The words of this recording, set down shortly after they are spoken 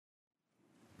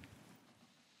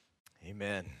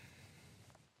Amen.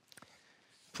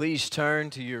 Please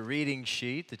turn to your reading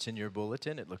sheet that's in your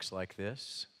bulletin. It looks like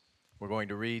this. We're going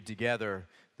to read together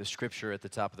the scripture at the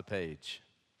top of the page.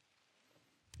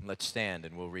 Let's stand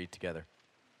and we'll read together.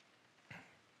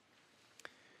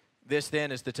 This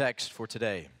then is the text for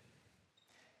today.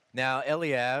 Now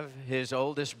Eliab, his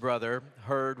oldest brother,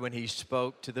 heard when he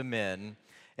spoke to the men,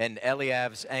 and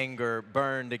Eliab's anger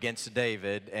burned against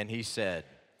David, and he said,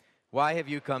 "Why have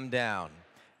you come down?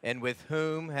 And with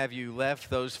whom have you left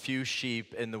those few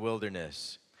sheep in the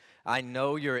wilderness? I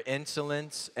know your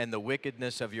insolence and the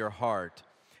wickedness of your heart,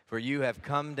 for you have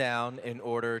come down in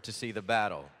order to see the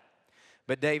battle."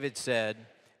 But David said,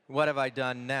 "What have I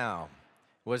done now?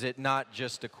 Was it not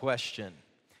just a question?"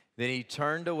 Then he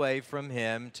turned away from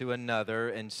him to another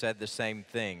and said the same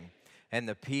thing. And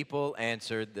the people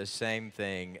answered the same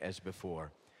thing as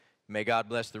before. May God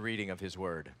bless the reading of his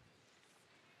word.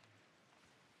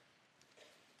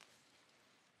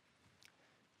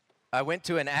 I went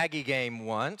to an Aggie game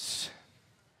once,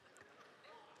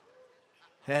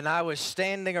 and I was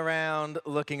standing around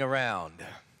looking around.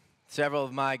 Several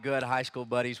of my good high school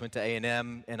buddies went to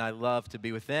A&M, and I loved to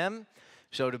be with them.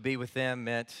 So to be with them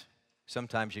meant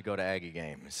sometimes you go to Aggie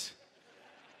games.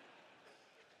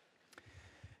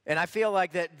 And I feel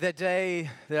like that the day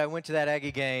that I went to that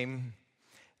Aggie game,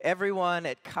 everyone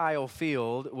at Kyle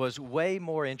Field was way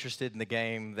more interested in the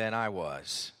game than I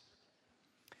was.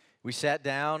 We sat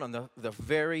down on the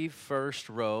very first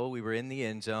row. We were in the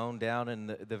end zone, down in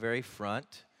the very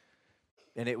front.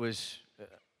 And it was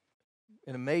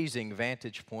an amazing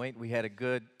vantage point. We had a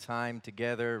good time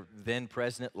together. Then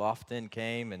President Lofton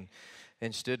came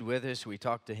and stood with us. We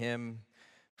talked to him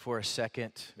for a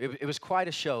second. It was quite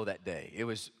a show that day. It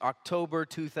was October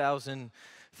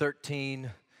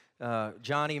 2013.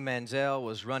 Johnny Manziel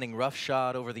was running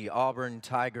roughshod over the Auburn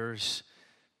Tigers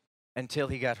until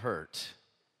he got hurt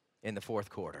in the fourth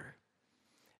quarter.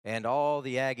 And all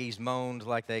the Aggies moaned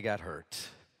like they got hurt.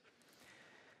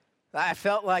 I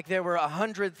felt like there were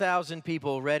 100,000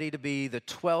 people ready to be the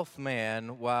 12th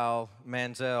man while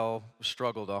Manziel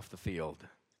struggled off the field.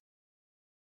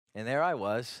 And there I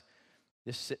was,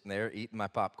 just sitting there eating my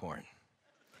popcorn.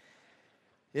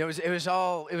 It was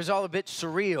all a bit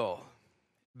surreal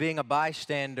being a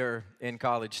bystander in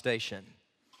College Station.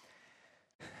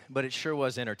 But it sure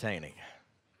was entertaining.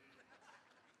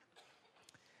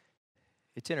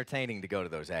 It's entertaining to go to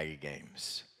those Aggie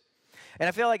games. And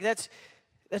I feel like that's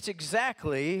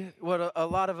exactly what a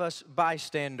lot of us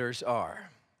bystanders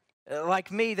are. Like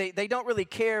me, they don't really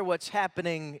care what's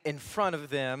happening in front of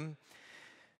them,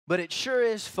 but it sure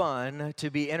is fun to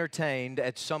be entertained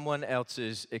at someone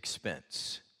else's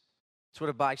expense. That's what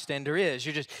a bystander is.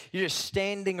 You're just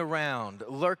standing around,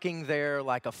 lurking there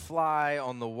like a fly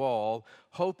on the wall,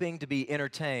 hoping to be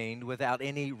entertained without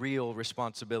any real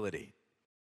responsibility.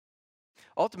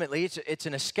 Ultimately, it's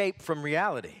an escape from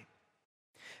reality.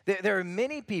 There are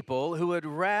many people who would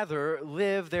rather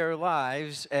live their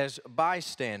lives as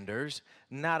bystanders,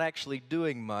 not actually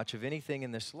doing much of anything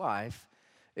in this life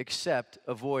except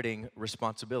avoiding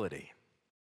responsibility.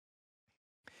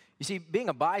 You see, being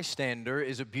a bystander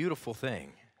is a beautiful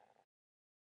thing.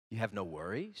 You have no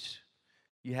worries.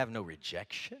 You have no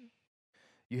rejection.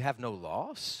 You have no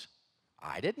loss.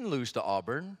 I didn't lose to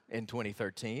Auburn in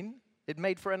 2013. It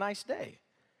made for a nice day.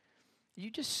 You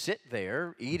just sit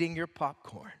there eating your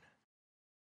popcorn.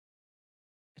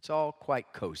 It's all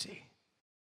quite cozy.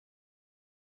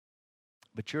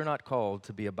 But you're not called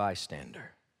to be a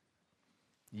bystander.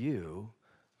 You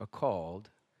are called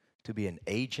to be an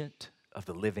agent of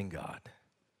the living God,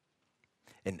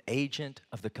 an agent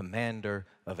of the commander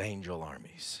of angel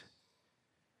armies.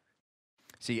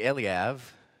 See, Eliab,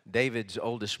 David's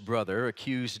oldest brother,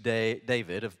 accused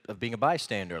David of being a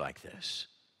bystander like this,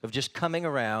 of just coming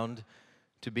around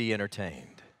to be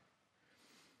entertained.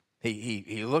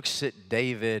 He looks at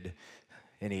David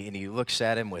and he looks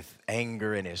at him with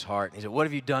anger in his heart. And he said, "What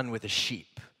have you done with the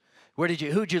sheep?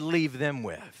 Who'd you leave them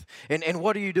with? And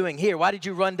what are you doing here? Why did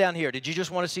you run down here? Did you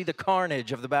just want to see the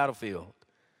carnage of the battlefield?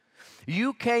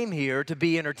 You came here to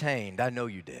be entertained. I know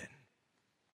you did."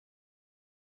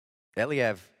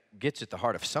 Eliab gets at the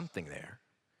heart of something there.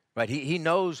 Right? He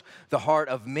knows the heart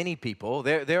of many people.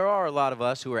 There are a lot of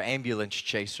us who are ambulance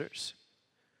chasers.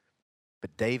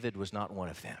 But David was not one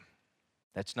of them.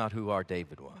 That's not who our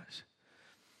David was.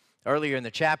 Earlier in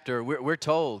the chapter, we're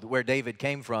told where David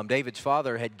came from. David's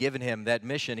father had given him that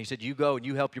mission. He said, "You go and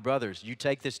you help your brothers. You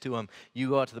take this to them. You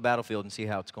go out to the battlefield and see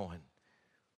how it's going."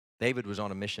 David was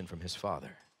on a mission from his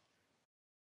father.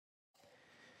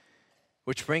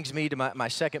 Which brings me to my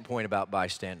second point about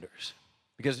bystanders.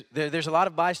 Because there's a lot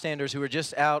of bystanders who are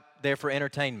just out there for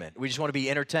entertainment. We just want to be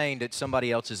entertained at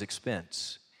somebody else's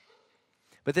expense.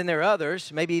 But then there are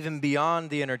others, maybe even beyond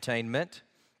the entertainment,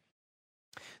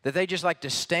 that they just like to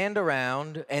stand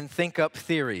around and think up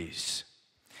theories.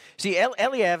 See,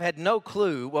 Eliab had no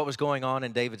clue what was going on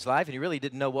in David's life, and he really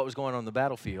didn't know what was going on the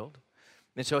battlefield.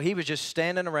 And so he was just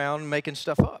standing around making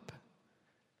stuff up.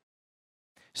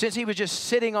 Since he was just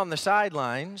sitting on the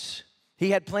sidelines, he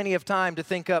had plenty of time to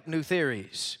think up new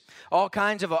theories. All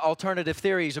kinds of alternative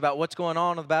theories about what's going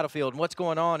on the battlefield and what's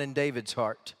going on in David's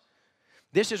heart.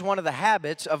 This is one of the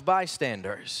habits of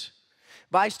bystanders.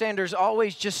 Bystanders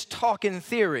always just talk in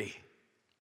theory.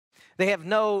 They have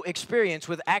no experience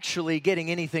with actually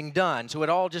getting anything done, so it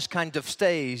all just kind of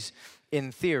stays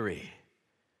in theory.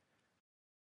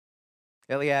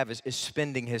 Eliab is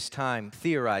spending his time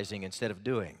theorizing instead of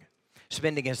doing,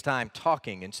 spending his time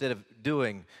talking instead of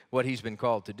doing what he's been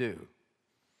called to do.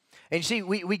 And you see,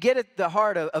 we get at the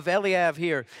heart of Eliab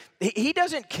here. He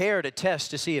doesn't care to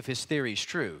test to see if his theory is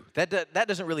true. That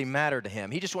doesn't really matter to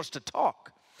him. He just wants to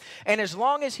talk. And as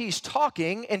long as he's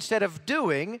talking instead of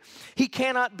doing, he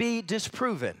cannot be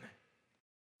disproven.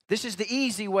 This is the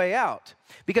easy way out,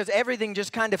 because everything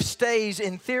just kind of stays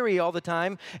in theory all the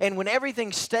time. And when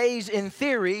everything stays in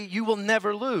theory, you will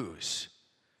never lose.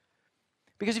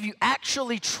 Because if you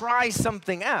actually try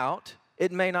something out,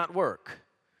 it may not work.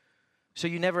 So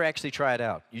you never actually try it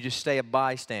out. You just stay a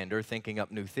bystander thinking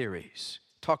up new theories.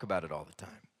 Talk about it all the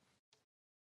time.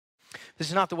 This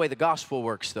is not the way the gospel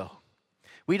works, though.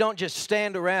 We don't just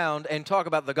stand around and talk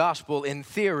about the gospel in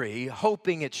theory,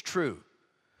 hoping it's true.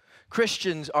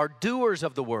 Christians are doers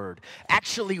of the word,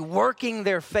 actually working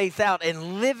their faith out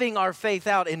and living our faith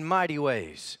out in mighty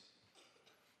ways.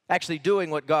 Actually doing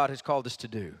what God has called us to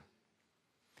do.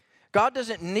 God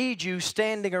doesn't need you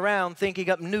standing around thinking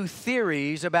up new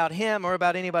theories about Him or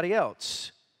about anybody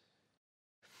else.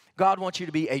 God wants you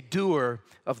to be a doer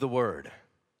of the word.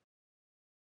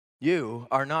 You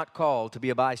are not called to be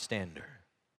a bystander.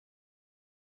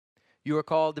 You are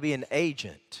called to be an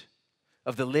agent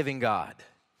of the living God,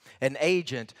 an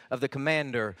agent of the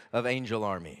commander of angel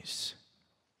armies.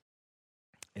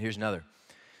 And here's another.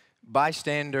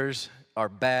 Bystanders are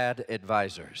bad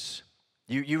advisors.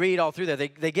 You read all through there.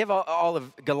 They give all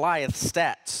of Goliath's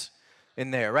stats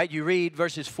in there, right? You read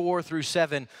verses 4 through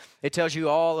 7. It tells you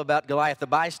all about Goliath. The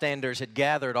bystanders had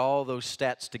gathered all those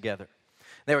stats together.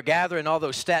 They were gathering all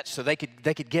those stats so they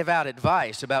could give out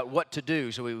advice about what to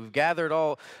do. So we've gathered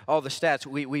all the stats.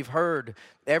 We've heard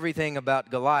everything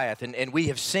about Goliath, and we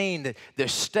have seen the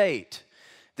state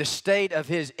of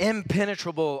his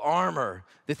impenetrable armor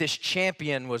that this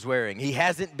champion was wearing. He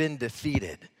hasn't been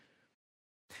defeated.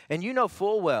 And you know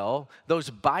full well those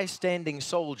bystanding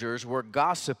soldiers were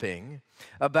gossiping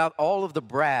about all of the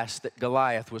brass that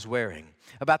Goliath was wearing,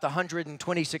 about the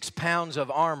 126 pounds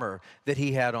of armor that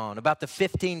he had on, about the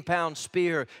 15-pound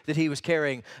spear that he was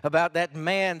carrying, about that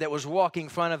man that was walking in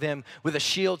front of him with a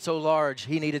shield so large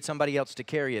he needed somebody else to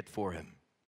carry it for him.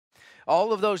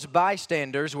 All of those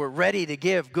bystanders were ready to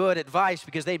give good advice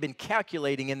because they'd been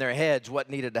calculating in their heads what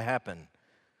needed to happen.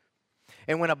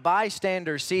 And when a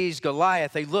bystander sees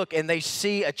Goliath, they look and they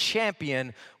see a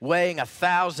champion weighing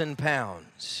 1,000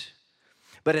 pounds.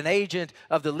 But an agent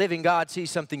of the living God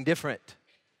sees something different.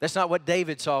 That's not what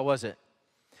David saw, was it?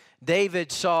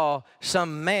 David saw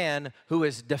some man who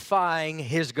is defying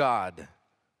his God.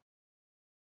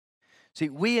 See,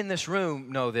 we in this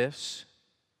room know this,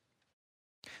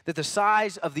 that the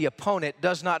size of the opponent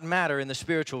does not matter in the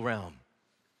spiritual realm.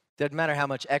 It doesn't matter how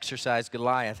much exercise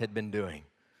Goliath had been doing.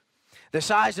 The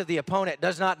size of the opponent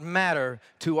does not matter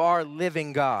to our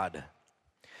living God.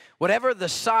 Whatever the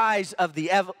size of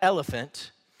the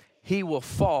elephant, he will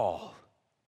fall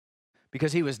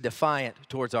because he was defiant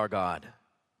towards our God.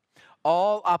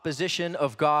 All opposition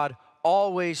of God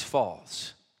always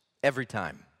falls, every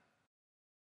time.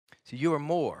 So you are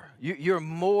more. You're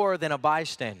more than a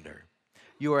bystander.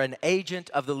 You are an agent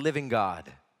of the living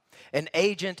God, an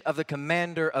agent of the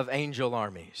commander of angel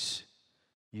armies.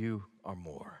 You are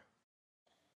more.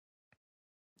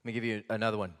 Let me give you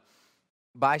another one.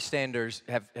 Bystanders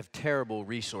have terrible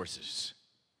resources.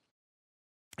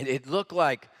 It looked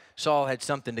like Saul had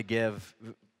something to give,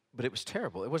 but it was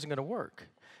terrible. It wasn't going to work.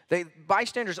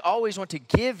 Bystanders always want to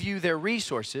give you their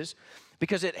resources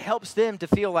because it helps them to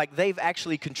feel like they've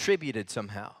actually contributed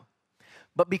somehow.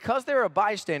 But because they're a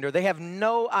bystander, they have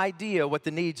no idea what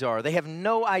the needs are. They have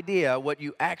no idea what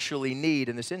you actually need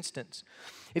in this instance.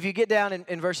 If you get down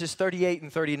in verses 38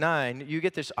 and 39, you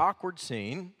get this awkward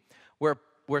scene where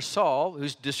Saul,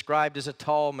 who's described as a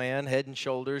tall man, head and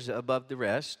shoulders above the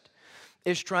rest,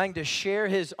 is trying to share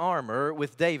his armor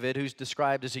with David, who's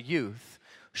described as a youth,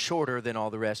 shorter than all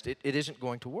the rest. It isn't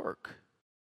going to work.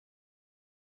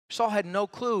 Saul had no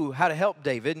clue how to help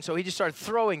David, and so he just started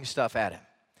throwing stuff at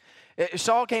him.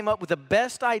 Saul came up with the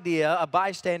best idea a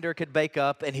bystander could bake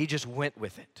up, and he just went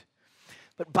with it.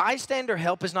 But bystander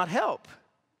help is not help.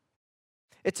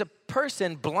 It's a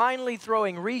person blindly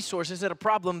throwing resources at a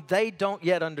problem they don't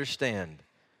yet understand,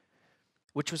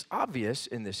 which was obvious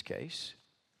in this case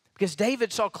because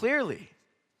David saw clearly.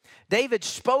 David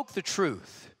spoke the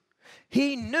truth.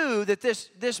 He knew that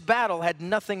this battle had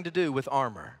nothing to do with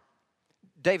armor.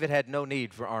 David had no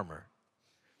need for armor.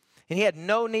 And he had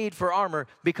no need for armor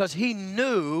because he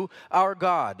knew our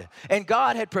God. And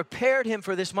God had prepared him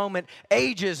for this moment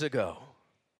ages ago.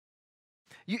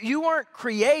 You weren't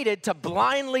created to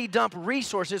blindly dump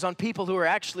resources on people who are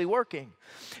actually working.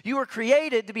 You were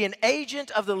created to be an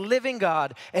agent of the living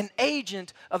God, an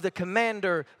agent of the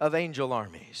commander of angel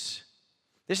armies.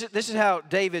 This is how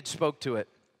David spoke to it.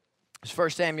 It's 1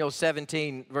 Samuel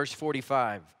 17, verse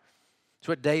 45. It's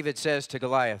what David says to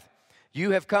Goliath.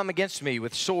 You have come against me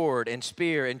with sword and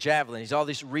spear and javelin. He's all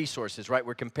these resources, right?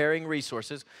 We're comparing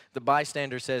resources. The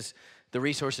bystander says the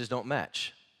resources don't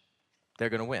match. They're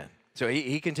going to win. So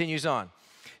he continues on.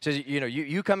 He says,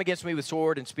 you come against me with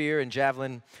sword and spear and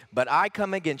javelin, but I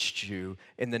come against you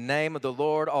in the name of the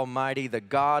Lord Almighty, the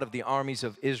God of the armies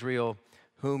of Israel,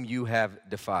 whom you have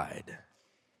defied.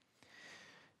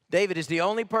 David is the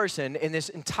only person in this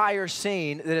entire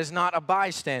scene that is not a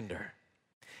bystander.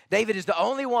 David is the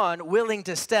only one willing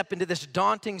to step into this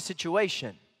daunting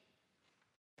situation.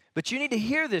 But you need to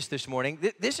hear this morning.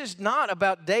 This is not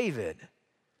about David.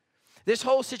 This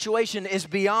whole situation is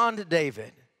beyond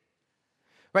David,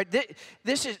 right?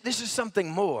 This is something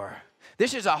more.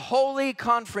 This is a holy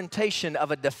confrontation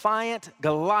of a defiant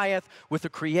Goliath with the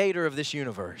creator of this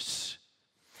universe.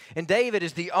 And David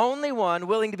is the only one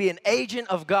willing to be an agent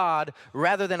of God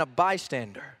rather than a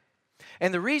bystander.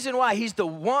 And the reason why he's the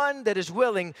one that is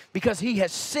willing, because he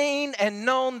has seen and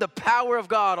known the power of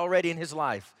God already in his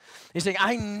life. He's saying,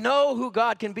 I know who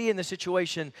God can be in this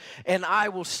situation, and I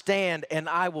will stand and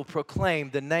I will proclaim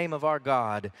the name of our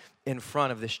God in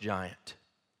front of this giant.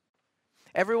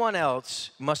 Everyone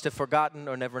else must have forgotten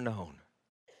or never known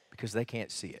because they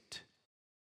can't see it.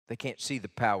 They can't see the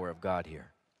power of God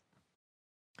here.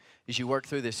 As you work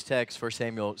through this text, 1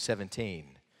 Samuel 17,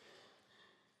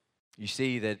 you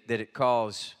see that it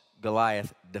calls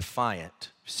Goliath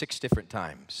defiant 6 different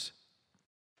times.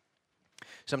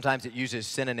 Sometimes it uses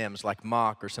synonyms like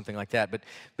mock or something like that,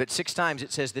 but 6 times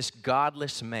it says, this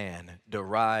godless man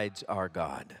derides our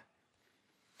God.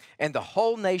 And the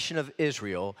whole nation of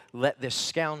Israel let this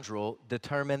scoundrel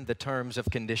determine the terms of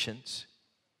conditions.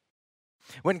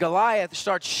 When Goliath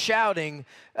starts shouting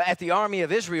at the army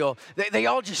of Israel, they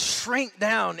all just shrink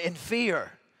down in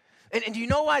fear. And do you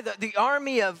know why the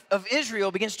army of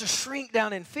Israel begins to shrink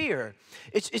down in fear?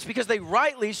 It's because they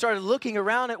rightly started looking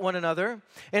around at one another.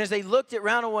 And as they looked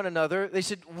around at one another, they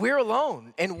said, we're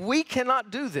alone and we cannot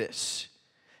do this.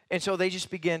 And so they just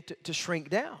began to shrink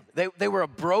down. They were a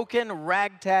broken,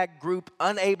 ragtag group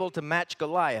unable to match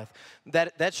Goliath.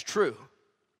 That's true.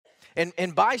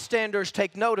 And bystanders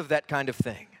take note of that kind of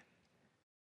thing.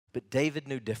 But David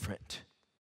knew different.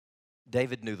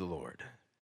 David knew the Lord.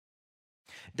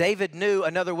 David knew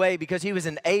another way because he was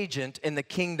an agent in the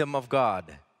kingdom of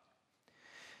God.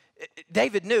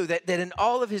 David knew that in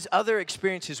all of his other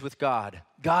experiences with God,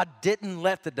 God didn't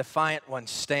let the defiant one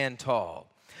stand tall.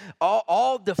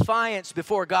 All defiance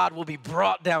before God will be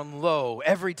brought down low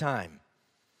every time.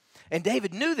 And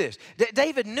David knew this.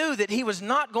 David knew that he was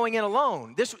not going in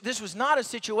alone. This was not a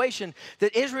situation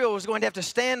that Israel was going to have to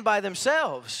stand by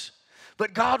themselves.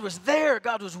 But God was there.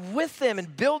 God was with them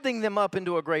and building them up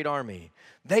into a great army.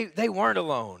 They weren't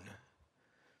alone.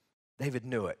 David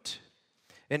knew it.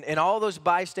 And all those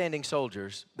bystanding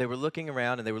soldiers, they were looking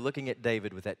around and they were looking at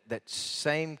David with that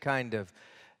same kind of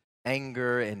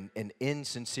anger and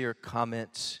insincere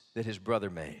comments that his brother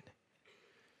made.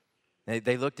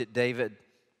 They looked at David.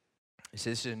 They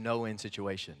said, this is a no-win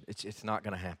situation. It's not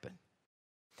going to happen.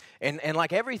 And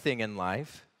like everything in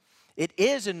life, it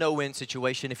is a no-win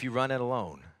situation if you run it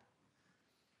alone.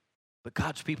 But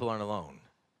God's people aren't alone.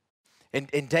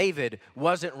 And David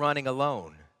wasn't running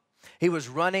alone. He was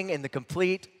running in the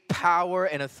complete power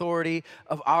and authority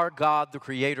of our God, the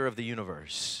creator of the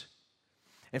universe.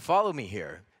 And follow me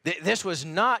here. This was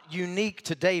not unique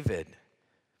to David.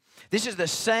 This is the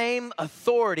same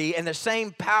authority and the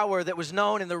same power that was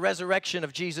known in the resurrection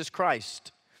of Jesus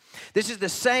Christ. This is the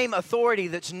same authority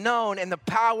that's known in the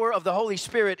power of the Holy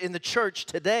Spirit in the church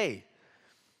today.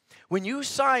 When you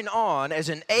sign on as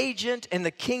an agent in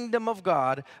the kingdom of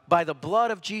God by the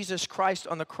blood of Jesus Christ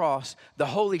on the cross, the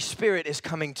Holy Spirit is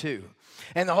coming too.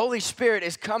 And the Holy Spirit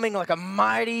is coming like a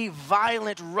mighty,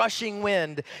 violent, rushing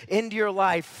wind into your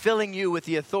life, filling you with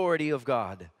the authority of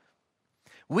God.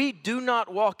 We do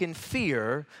not walk in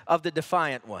fear of the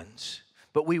defiant ones,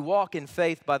 but we walk in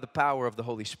faith by the power of the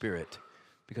Holy Spirit,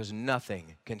 because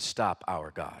nothing can stop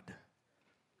our God.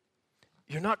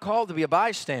 You're not called to be a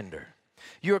bystander.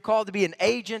 You are called to be an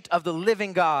agent of the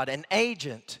living God, an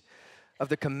agent of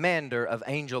the commander of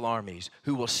angel armies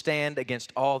who will stand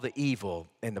against all the evil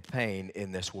and the pain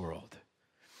in this world.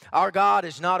 Our God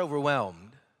is not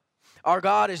overwhelmed. Our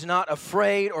God is not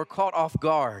afraid or caught off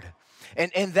guard.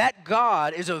 And that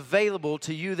God is available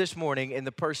to you this morning in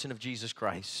the person of Jesus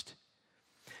Christ.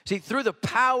 See, through the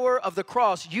power of the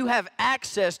cross, you have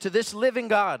access to this living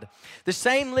God. The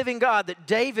same living God that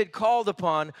David called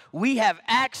upon, we have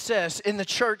access in the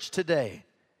church today.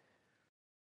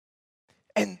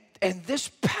 And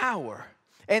this power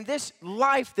and this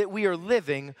life that we are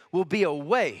living will be a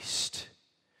waste.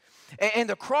 And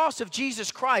the cross of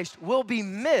Jesus Christ will be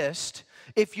missed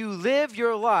if you live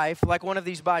your life like one of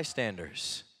these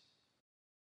bystanders.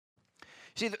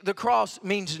 See, the cross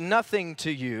means nothing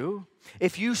to you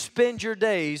if you spend your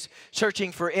days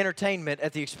searching for entertainment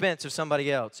at the expense of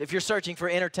somebody else. If you're searching for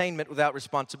entertainment without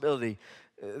responsibility,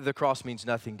 the cross means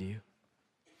nothing to you.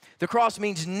 The cross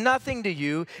means nothing to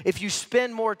you if you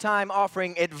spend more time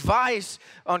offering advice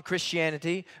on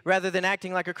Christianity rather than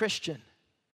acting like a Christian.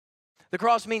 The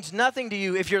cross means nothing to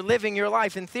you if you're living your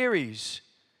life in theories.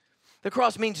 The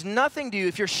cross means nothing to you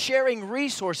if you're sharing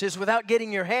resources without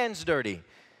getting your hands dirty.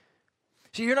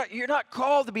 See, you're not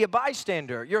called to be a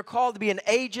bystander. You're called to be an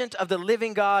agent of the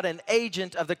living God, an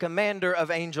agent of the commander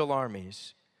of angel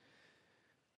armies.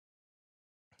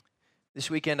 This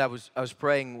weekend I was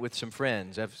praying with some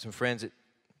friends. I have some friends that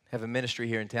have a ministry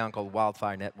here in town called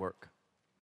Wildfire Network.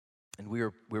 And we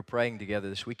were praying together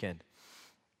this weekend.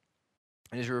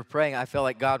 And as we were praying, I felt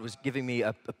like God was giving me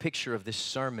a picture of this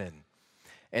sermon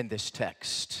and this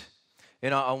text. You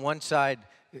know, on one side,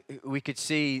 we could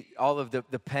see all of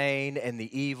the pain and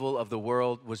the evil of the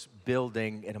world was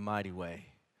building in a mighty way.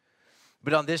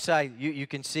 But on this side, you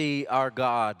can see our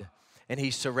God, and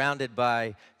He's surrounded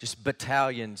by just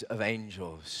battalions of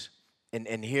angels.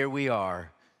 And here we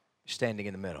are, standing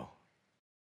in the middle,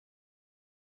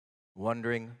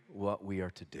 wondering what we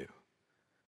are to do.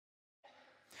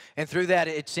 And through that,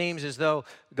 it seems as though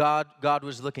God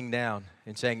was looking down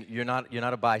and saying, you're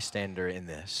not a bystander in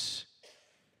this.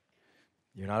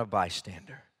 You're not a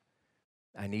bystander.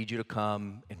 I need you to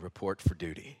come and report for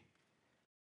duty.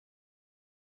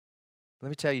 Let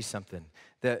me tell you something.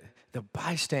 The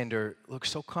bystander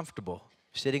looks so comfortable,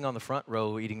 sitting on the front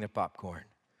row eating their popcorn.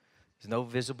 There's no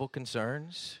visible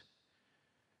concerns.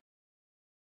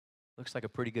 Looks like a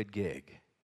pretty good gig.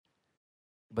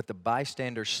 But the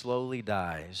bystander slowly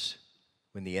dies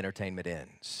when the entertainment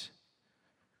ends.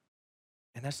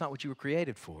 And that's not what you were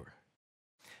created for.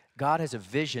 God has a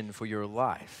vision for your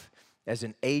life as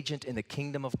an agent in the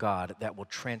kingdom of God that will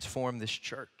transform this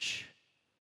church.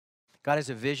 God has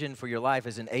a vision for your life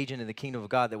as an agent in the kingdom of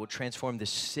God that will transform this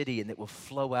city and that will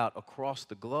flow out across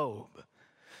the globe.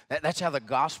 That's how the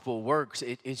gospel works.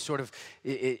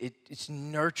 It's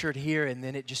nurtured here, and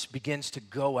then it just begins to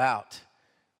go out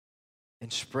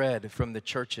and spread from the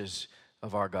churches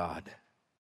of our God.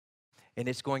 And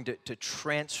it's going to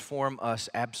transform us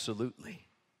absolutely.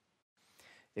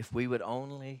 If we would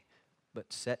only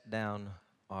but set down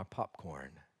our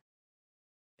popcorn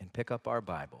and pick up our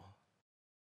Bible,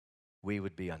 we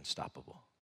would be unstoppable.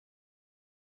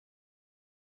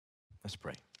 Let's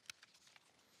pray.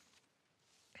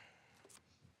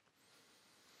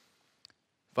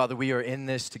 Father, we are in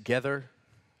this together,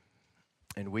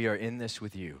 and we are in this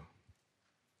with you.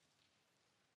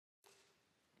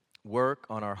 Work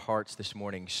on our hearts this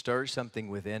morning. Stir something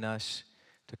within us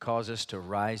to cause us to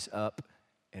rise up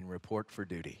and report for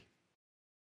duty.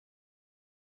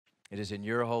 It is in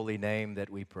your holy name that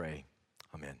we pray.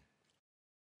 Amen.